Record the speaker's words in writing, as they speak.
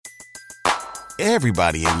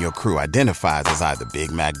Everybody in your crew identifies as either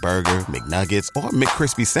Big Mac Burger, McNuggets, or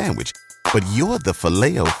McCrispy Sandwich. But you're the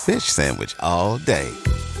Filet-O-Fish Sandwich all day.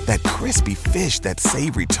 That crispy fish, that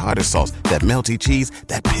savory tartar sauce, that melty cheese,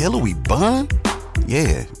 that pillowy bun.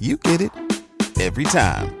 Yeah, you get it. Every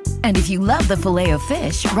time. And if you love the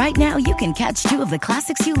Filet-O-Fish, right now you can catch 2 of the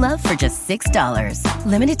classics you love for just $6.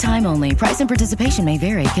 Limited time only. Price and participation may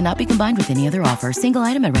vary. Cannot be combined with any other offer. Single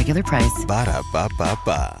item at regular price.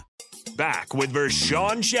 Ba-da-ba-ba-ba. Back with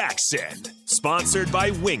Vershawn Jackson. Sponsored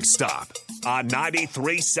by Wingstop on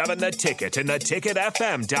 93.7 The Ticket and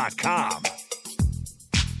theticketfm.com.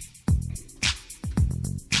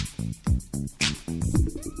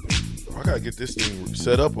 I gotta get this thing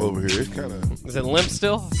set up over here. It's kind of. Is it limp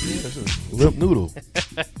still? Yeah, it's a limp noodle.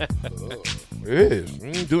 It is. We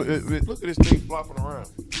ain't doing it. Look at this thing flopping around.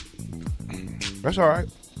 That's all right.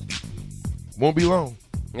 Won't be long.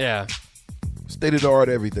 Yeah. State of the art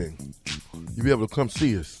everything. You'll be able to come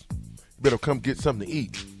see us. You better come get something to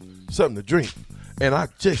eat, something to drink. And I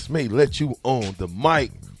just may let you on the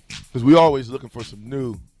mic because we always looking for some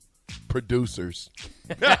new producers.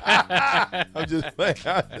 I'm just playing.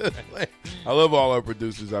 I love all our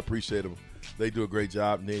producers. I appreciate them. They do a great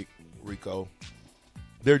job. Nick, Rico.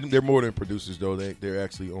 They're more than producers though. They're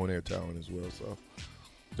actually on air talent as well. So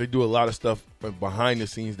they do a lot of stuff behind the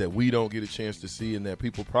scenes that we don't get a chance to see and that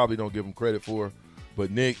people probably don't give them credit for. But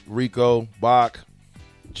Nick, Rico, Bach,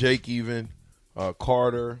 Jake, even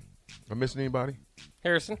Carter. Am I missing anybody?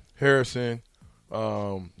 Harrison,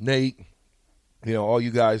 Nate. You know, all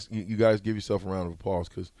you guys give yourself a round of applause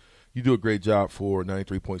because you do a great job for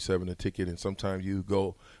 93.7 The Ticket, and sometimes you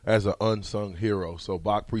go as an unsung hero. So,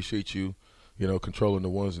 Bach, appreciate you, controlling the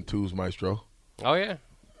ones and twos, maestro. Oh, yeah.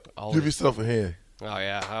 Always. Give yourself a hand. Oh,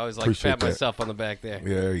 yeah. I always like to pat myself on the back there.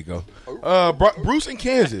 Yeah, there you go. Bruce in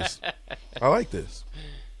Kansas. I like this.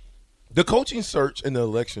 The coaching search and the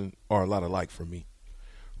election are a lot alike for me.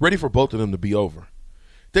 Ready for both of them to be over.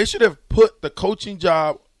 They should have put the coaching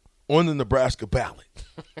job on the Nebraska ballot.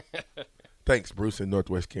 Thanks, Bruce in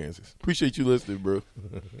Northwest Kansas. Appreciate you listening, Bruce.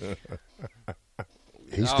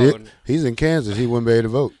 He's in Kansas. He wouldn't be able to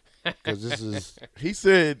vote because this is. He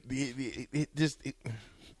said this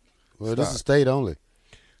is state only.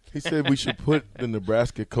 He said we should put the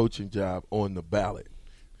Nebraska coaching job on the ballot.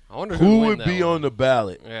 I wonder who would be on the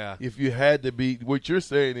ballot. Yeah. If you had to be. What you're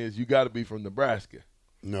saying is you got to be from Nebraska,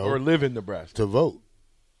 or live in Nebraska to vote.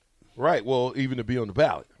 Right. Well, even to be on the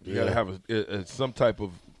ballot, you got to have some type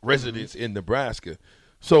of residence in Nebraska.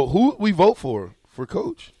 So, who we vote for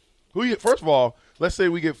coach? First of all, let's say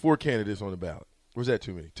we get 4 candidates on the ballot. Was that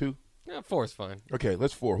too many? 2? Yeah, 4 is fine. Okay,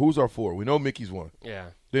 let's 4. Who's our 4? We know Mickey's 1. Yeah.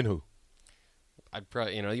 Then who? I'd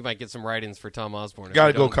probably, you might get some write-ins for Tom Osborne. Got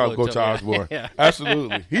to go Coach Osborne. Yeah.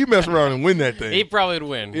 Absolutely. He'd mess around and win that thing. He probably would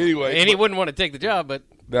win. Anyway, and he wouldn't want to take the job, but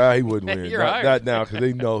nah, he wouldn't win. You're not now because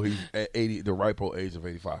they know he's at 80, the ripe old age of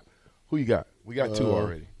 85. Who you got? We got 2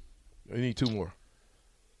 already. We need 2 more.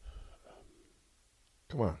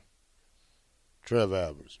 Come on. Trev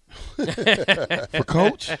Alberts. For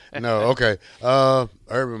coach? No, okay.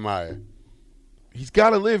 Urban Meyer. He's got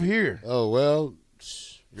to live here. Oh, well.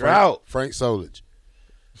 You're out. Frank Solich.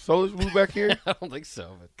 Solich moved back here? I don't think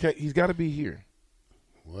so. But he's got to be here.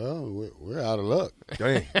 Well, we're out of luck.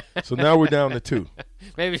 Dang. So now we're down to 2.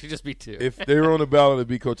 Maybe it should just be 2. If they were on the ballot, it'd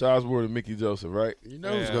be Coach Osborne and Mickey Joseph, right? You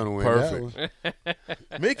know who's going to win.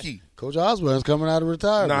 Perfect. Mickey. Coach Osborne's coming out of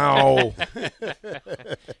retirement. No.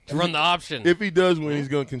 To run the option. If he does win, he's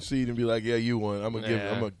going to concede and be like, "Yeah, you won. I'm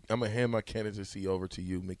gonna hand my candidacy over to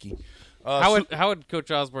you, Mickey." How would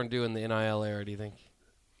Coach Osborne do in the NIL era? Do you think?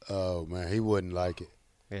 Oh man, he wouldn't like it.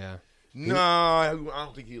 Yeah. No, I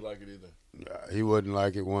don't think he'd like it either. He wouldn't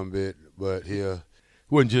like it one bit, but he'll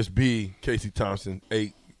wouldn't just be Casey Thompson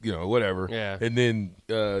 8, whatever. Yeah. And then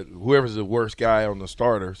whoever's the worst guy on the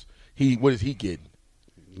starters, what is he getting?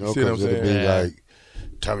 No, because it'll be like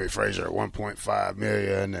Tommy Frazier at $1.5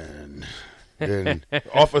 million, and then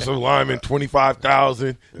offensive lineman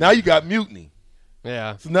 $25,000. Now you got mutiny.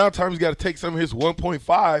 Yeah. So now Tommy's got to take some of his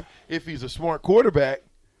 1.5 if he's a smart quarterback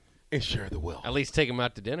and share the wealth. At least take him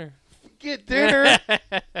out to dinner. Get dinner.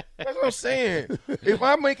 That's what I'm saying. If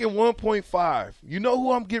I'm making 1.5, you know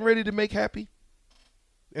who I'm getting ready to make happy?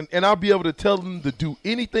 And I'll be able to tell them to do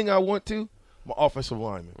anything I want to? My offensive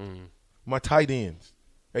linemen. My tight ends.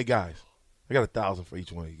 Hey, guys, I got $1,000 for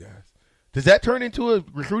each one of you guys. Does that turn into a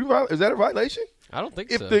recruiting violation? Is that a violation? I don't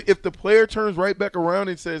think so. If the player turns right back around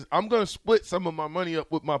and says, I'm going to split some of my money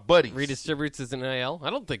up with my buddies. Redistributes his NIL? I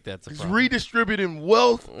don't think that's a problem. He's redistributing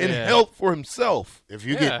wealth and health for himself. If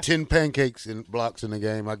you get 10 pancakes and blocks in the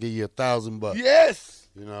game, I'll give you $1,000. Yes.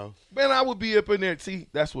 You know, man, I would be up in there. See,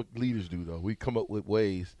 that's what leaders do, though. We come up with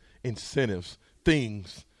ways, incentives,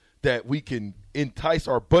 things that we can entice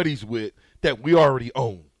our buddies with that we already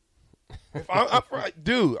own.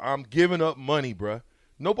 Dude, I'm giving up money, bruh.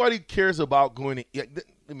 Nobody cares about going to eat.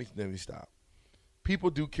 Let me stop. People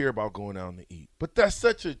do care about going out to eat, but that's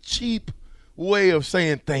such a cheap way of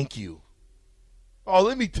saying thank you. Oh,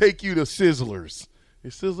 let me take you to Sizzlers.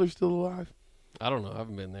 Is Sizzler still alive? I don't know. I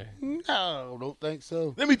haven't been there. no, don't think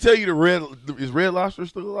so. Let me tell you, is Red Lobster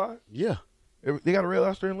still alive? Yeah. They got a Red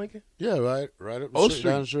Lobster in Lincoln? Yeah, right up O the street,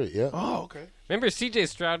 down the street, yeah. Oh, okay. Remember, C.J.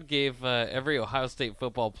 Stroud gave every Ohio State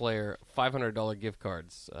football player $500 gift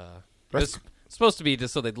cards. It's supposed to be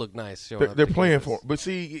just so they'd look nice. They're playing for it. But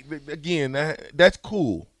see, again, that's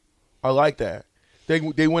cool. I like that.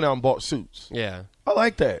 They went out and bought suits. Yeah. I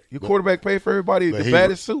like that. Your quarterback paid for everybody the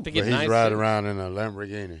baddest suit. But he's nice riding around in a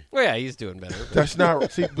Lamborghini. Well, yeah, he's doing better. That's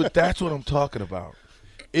not – see, but that's what I'm talking about.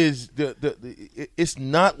 Is it's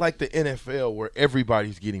not like the NFL where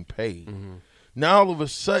everybody's getting paid. Mm-hmm. Now, all of a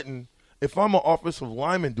sudden, if I'm an offensive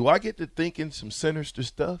lineman, do I get to thinking some sinister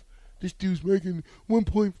stuff? This dude's making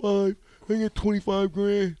 1.5. I get 25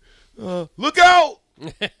 grand. Look out!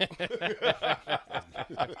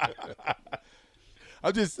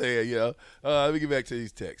 I'm just saying, let me get back to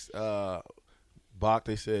these texts. Bach,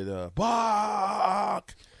 they said,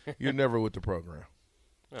 Bach, you're never with the program.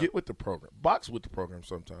 Get with the program. Bach's with the program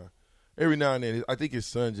sometime. Every now and then, I think his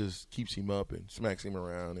son just keeps him up and smacks him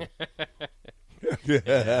around.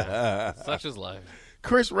 Such is life.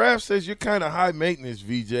 Chris Raff says you're kind of high maintenance,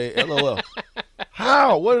 VJ. LOL.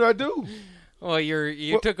 How? What did I do? Well,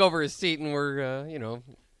 you took over his seat and we're,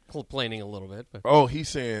 complaining a little bit. But. Oh, he's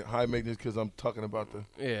saying high maintenance because I'm talking about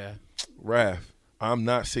the Raff. I'm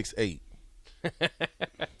not 6'8".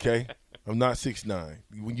 Okay, I'm not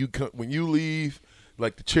 6'9". When you leave,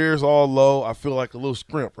 like the chair's all low, I feel like a little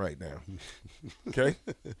scrimp right now. Okay,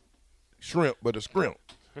 shrimp, but a scrimp.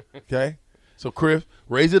 Okay, so Chris,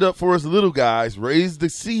 raise it up for us little guys. Raise the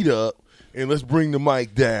seat up. And let's bring the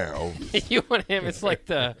mic down. You want him? It's like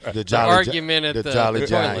the Jolly argument at the Jolly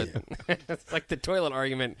toilet. It's like the toilet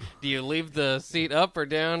argument. Do you leave the seat up or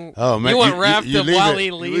down? Oh man, you want Raph to while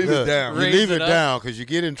he leaves it down. You leave it down because you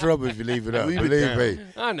get in trouble if you leave it up. Believe me,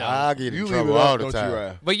 I know. I get in You trouble leave it up, all the don't time. you,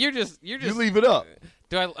 Raph? But you're just You leave it up.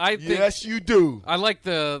 Do I think Yes, you do. I like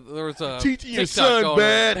there was a Teaching your TikTok son going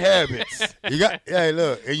bad on. habits. Hey,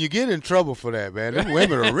 look, and you get in trouble for that, man. Them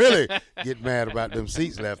women will really get mad about them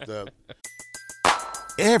seats left up.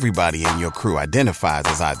 Everybody in your crew identifies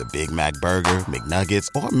as either Big Mac Burger, McNuggets,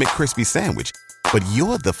 or McCrispy Sandwich. But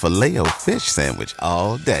you're the Filet-O-Fish Sandwich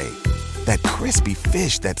all day. That crispy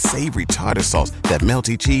fish, that savory tartar sauce, that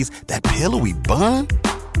melty cheese, that pillowy bun.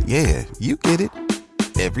 Yeah, you get it.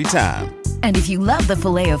 Every time. And if you love the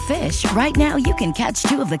Filet-O-Fish, right now you can catch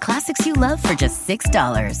two of the classics you love for just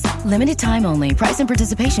 $6. Limited time only. Price and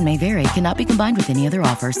participation may vary. Cannot be combined with any other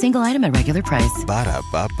offer. Single item at regular price.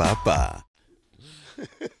 Ba-da-ba-ba-ba.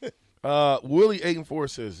 Willie 8-4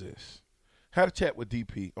 says this. Had a chat with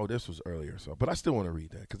DP. Oh, this was earlier, but I still want to read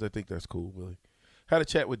that because I think that's cool, Willie. Had a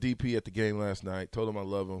chat with DP at the game last night. Told him I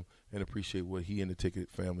love him and appreciate what he and the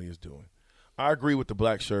Ticket family is doing. I agree with the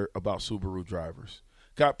black shirt about Subaru drivers.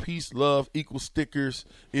 Got peace, love, equal stickers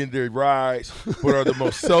in their rides, but are the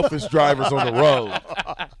most selfish drivers on the road.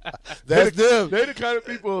 That's them. They're the kind of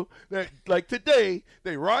people that, like today,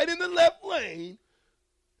 they ride in the left lane.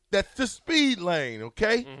 That's the speed lane,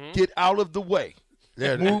 okay? Mm-hmm. Get out of the way.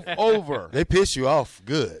 Move over. They piss you off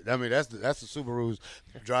good. I mean, that's the Subaru's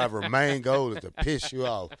driver main goal is to piss you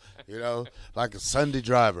off, like a Sunday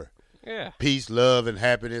driver. Yeah. Peace, love, and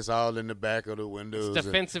happiness all in the back of the windows. It's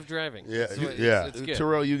defensive driving. Yeah, It's good.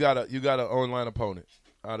 Terrell, you got an online opponent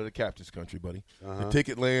out of the captain's country, buddy. The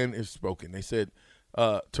Ticket land is spoken. They said,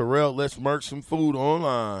 Terrell, let's merch some food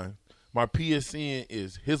online. My PSN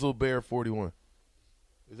is Hizzlebear41.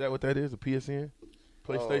 Is that what that is, a PSN?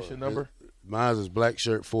 PlayStation number? Mine is Black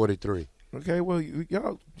Shirt 43. Okay, well,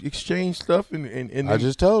 y'all exchange stuff. and I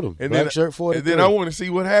just told him. Black Shirt 43. And then I want to see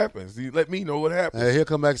what happens. You let me know what happens. He'll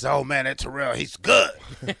come back and say, oh, man, that Terrell, he's good.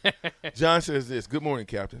 John says this. Good morning,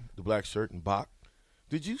 Captain. The black shirt and Bach.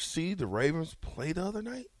 Did you see the Ravens play the other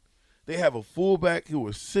night? They have a fullback who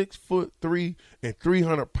was 6'3" and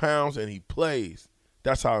 300 pounds, and he plays.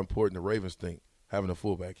 That's how important the Ravens think having a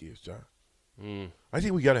fullback is, John. I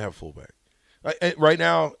think we got to have a fullback. Right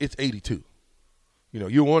now, it's 82.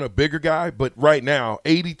 You want a bigger guy, but right now,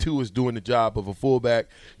 82 is doing the job of a fullback.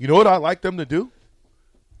 You know what I like them to do?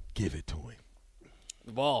 Give it to him.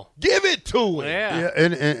 The ball. Give it to him. Yeah.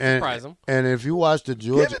 And surprise him. And if you watched the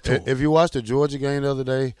Georgia game the other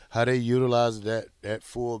day, how they utilized that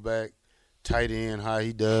fullback tight end, how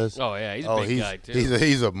he does. Oh yeah, he's a big guy too.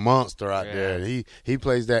 He's a monster out there. He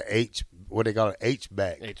plays that what they call an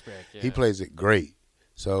H-back. H-back, yeah. He plays it great.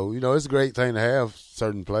 So, it's a great thing to have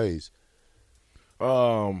certain plays.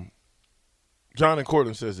 John and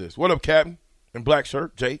Cortland says this. What up, Captain? In black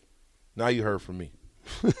shirt, Jake. Now you heard from me.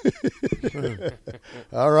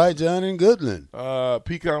 All right, John and Goodland.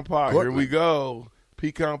 Pecan Pie, Cortland. Here we go.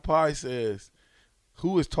 Pecan Pie says,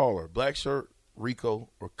 who is taller, black shirt, Rico,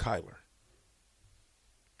 or Kyler?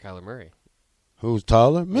 Kyler Murray. Who's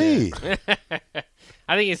taller? Me. Yeah.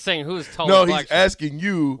 I think he's saying who's taller. No, black he's shirt. asking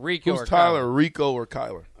you Rico who's or Tyler, Kyler? Rico, or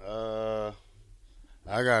Kyler?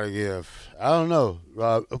 I got to give. I don't know.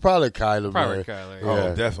 Probably Kyler. Probably Murray. Kyler. Yeah.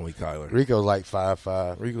 Oh, definitely Kyler. Rico's like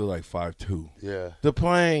 5'5". Rico's like 5'2". Yeah. The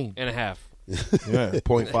plane. And a half. Yeah,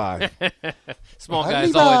 0.5. Small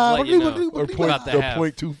guys always let you know Or about the half.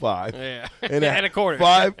 0.25. Yeah. And a quarter.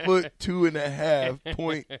 5'2.5",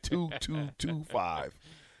 0.2225.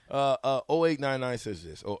 0899 says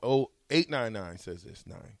this. 0899 says this.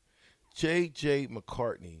 9. J.J.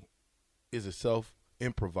 McCartney is a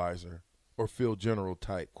self-improviser or field general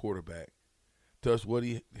type quarterback. Does what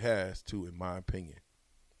he has to, in my opinion.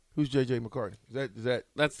 Who's J.J. McCartney? Is that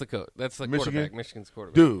That's the coach. That's the Michigan? quarterback. Michigan's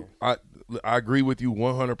quarterback. Dude, I agree with you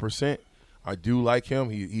 100%. I do like him.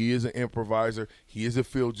 He is an improviser. He is a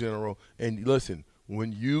field general. And listen,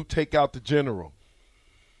 when you take out the general,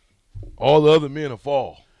 all the other men will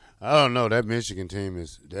fall. I don't know. That Michigan team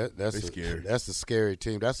that's scary. That's a scary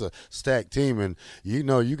team. That's a stacked team, and you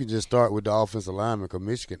can just start with the offensive lineman because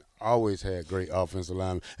Michigan always had great offensive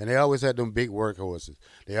linemen, and they always had them big workhorses.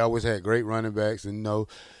 They always had great running backs, and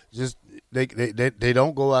just they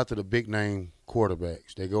don't go after the big name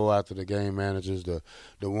quarterbacks. They go after the game managers, the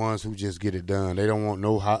ones who just get it done. They don't want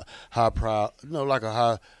no high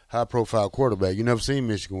profile quarterback. You never seen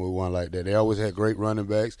Michigan with one like that. They always had great running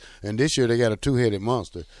backs, and this year they got a two-headed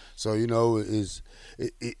monster. So I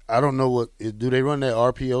don't know what do they run that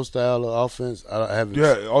RPO style of offense? I haven't.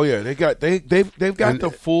 Yeah, oh yeah, they've got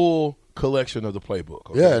the full collection of the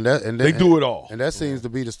playbook. Okay? Yeah, and they do it all, and that seems to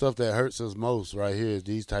be the stuff that hurts us most right here. Is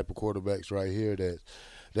these type of quarterbacks right here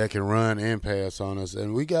that can run and pass on us,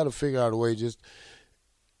 and we got to figure out a way just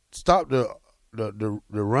stop the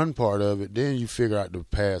run part of it, then you figure out the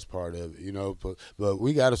pass part of it, But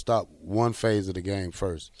we got to stop one phase of the game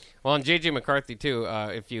first. Well, and J.J. McCarthy too,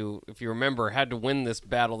 if you remember, had to win this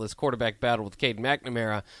quarterback battle with Cade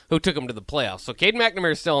McNamara, who took him to the playoffs. So Cade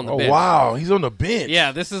McNamara is still on the bench. Oh wow, he's on the bench.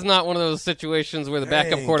 Yeah, this is not one of those situations where the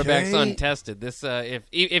backup quarterback's Cade. untested. This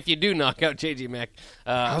if you do knock out J.J.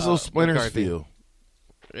 how's those splinters McCarthy. feel?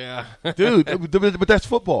 Yeah, Dude, but that's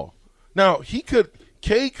football. Now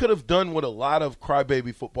Cade could have done what a lot of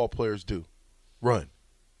crybaby football players do. Run.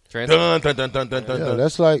 Transfer. Dun.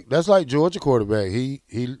 That's like Georgia quarterback. He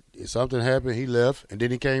something happened, he left, and then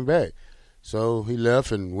he came back. So he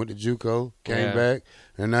left and went to JUCO, came back,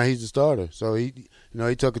 and now he's the starter. So he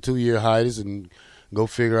took a 2-year hiatus and go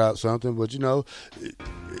figure out something. But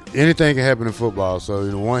anything can happen in football.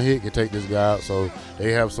 So one hit can take this guy out. So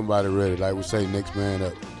they have somebody ready, like we say, next man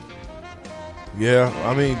up. Yeah,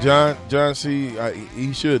 I mean, John C.,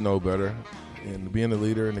 he should know better. And being a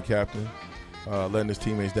leader and the captain, letting his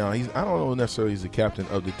teammates down. I don't know necessarily he's the captain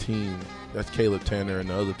of the team. That's Caleb Tanner and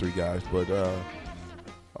the other 3 guys. But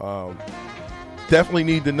definitely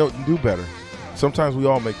need to do better. Sometimes we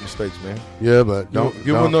all make mistakes, man. Yeah, but don't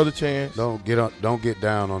give him another chance. Don't get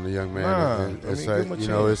down on the young man. Give him a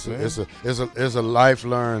chance, it's a life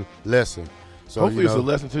learned lesson. So hopefully it's a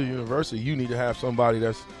lesson to the university. You need to have somebody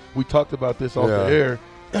we talked about this off the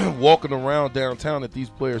air, walking around downtown that these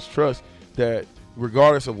players trust, that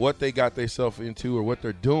regardless of what they got themselves into or what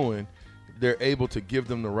they're doing, they're able to give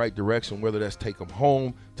them the right direction, whether that's take them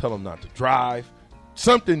home, tell them not to drive,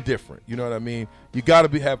 something different. You know what I mean? You got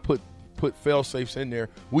to have put fail-safes in there.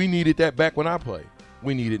 We needed that back when I played.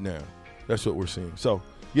 We need it now. That's what we're seeing. So,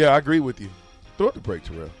 yeah, I agree with you. Throw it the break,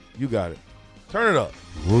 Terrell. You got it. Turn it up.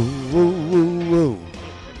 Woo, woo, woo, woo.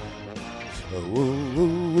 Woo,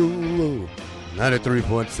 woo, woo, woo.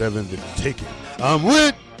 93.7 The Ticket. I'm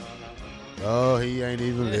with. Oh, he ain't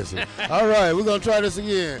even listening. All right, we're going to try this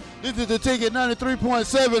again. This is The Ticket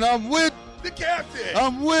 93.7. I'm with The captain.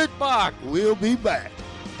 I'm with Bach. We'll be back.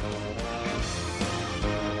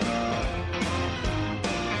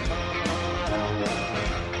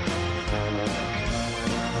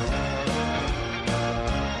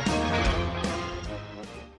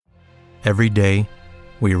 Every day,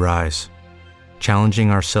 we rise,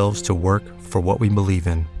 challenging ourselves to work for what we believe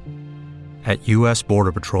in. At U.S.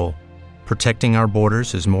 Border Patrol, protecting our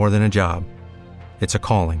borders is more than a job. It's a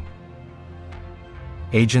calling.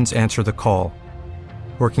 Agents answer the call,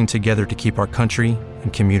 working together to keep our country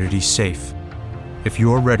and communities safe. If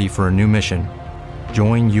you're ready for a new mission,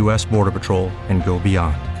 join U.S. Border Patrol and go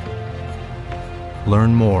beyond.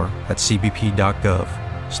 Learn more at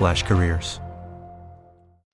cbp.gov/careers.